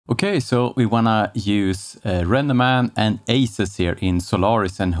Okay, so we want to use Renderman and ACES here in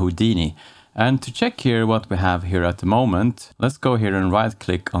Solaris and Houdini. And to check here what we have here at the moment, let's go here and right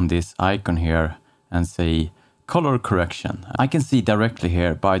click on this icon here and say color correction. I can see directly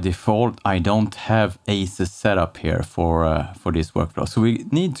here by default I don't have ACES set up here for this workflow. So we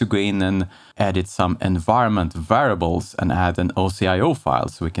need to go in and edit some environment variables and add an OCIO file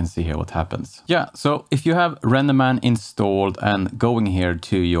so we can see here what happens. Yeah, so if you have Renderman installed and going here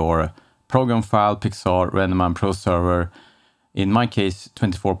to your program file, Pixar Renderman Pro Server, in my case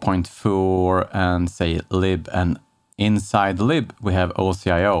 24.4 and say lib, and inside lib we have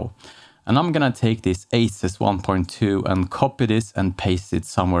OCIO. And I'm gonna take this ACES 1.2 and copy this and paste it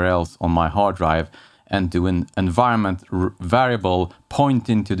somewhere else on my hard drive and do an environment variable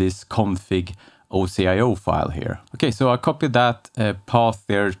pointing to this config OCIO file here. Okay, so I copied that path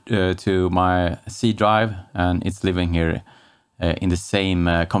there to my C drive, and it's living here in the same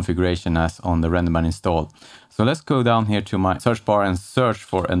configuration as on the Renderman install. So let's go down here to my search bar and search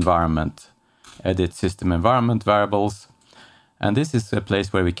for environment, edit system environment variables. And this is a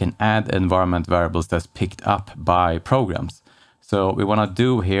place where we can add environment variables that's picked up by programs. So we want to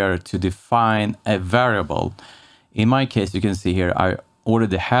do here to define a variable. In my case, you can see here, I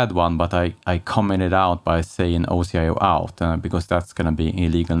already had one, but I commented out by saying OCIO out because that's going to be an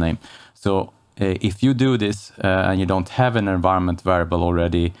illegal name. So if you do this and you don't have an environment variable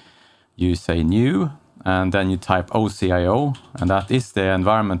already, you say new, and then you type OCIO, and that is the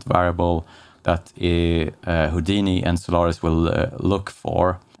environment variable that Houdini and Solaris will look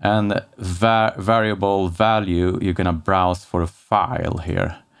for. And variable value, you're gonna browse for a file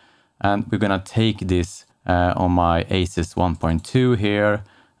here. And we're gonna take this on my ACES 1.2 here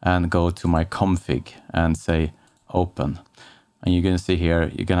and go to my config and say open. And you're gonna see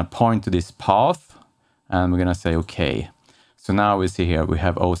here, you're gonna point to this path and we're gonna say okay. So now we see here, we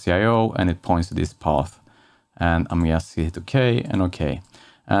have OCIO and it points to this path. And I'm gonna hit okay and okay.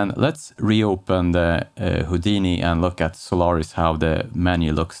 And let's reopen the Houdini and look at Solaris, how the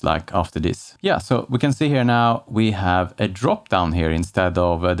menu looks like after this. Yeah, so we can see here now we have a drop down here instead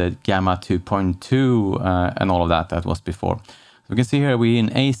of the Gamma 2.2 and all of that was before. So we can see here we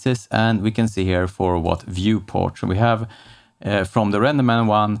in ACES, and we can see here for what viewport. So we have from the Renderman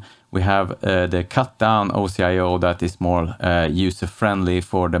one, we have the cut down OCIO that is more user friendly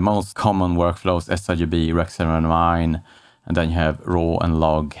for the most common workflows, sRGB, Rec 709, and then you have raw and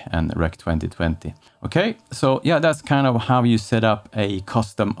log and Rec 2020. Okay, so yeah, that's kind of how you set up a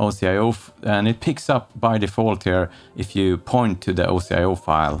custom OCIO, and it picks up by default here if you point to the OCIO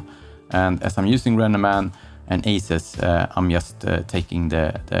file. And as I'm using Renderman and ACES, I'm just taking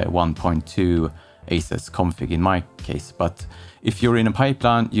the 1.2 ACES config in my case. But if you're in a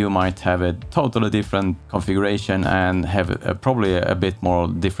pipeline, you might have a totally different configuration and have probably a bit more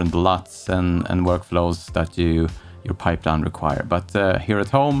different LUTs and workflows that your pipeline require. But here at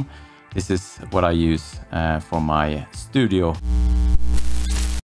home, this is what I use for my studio.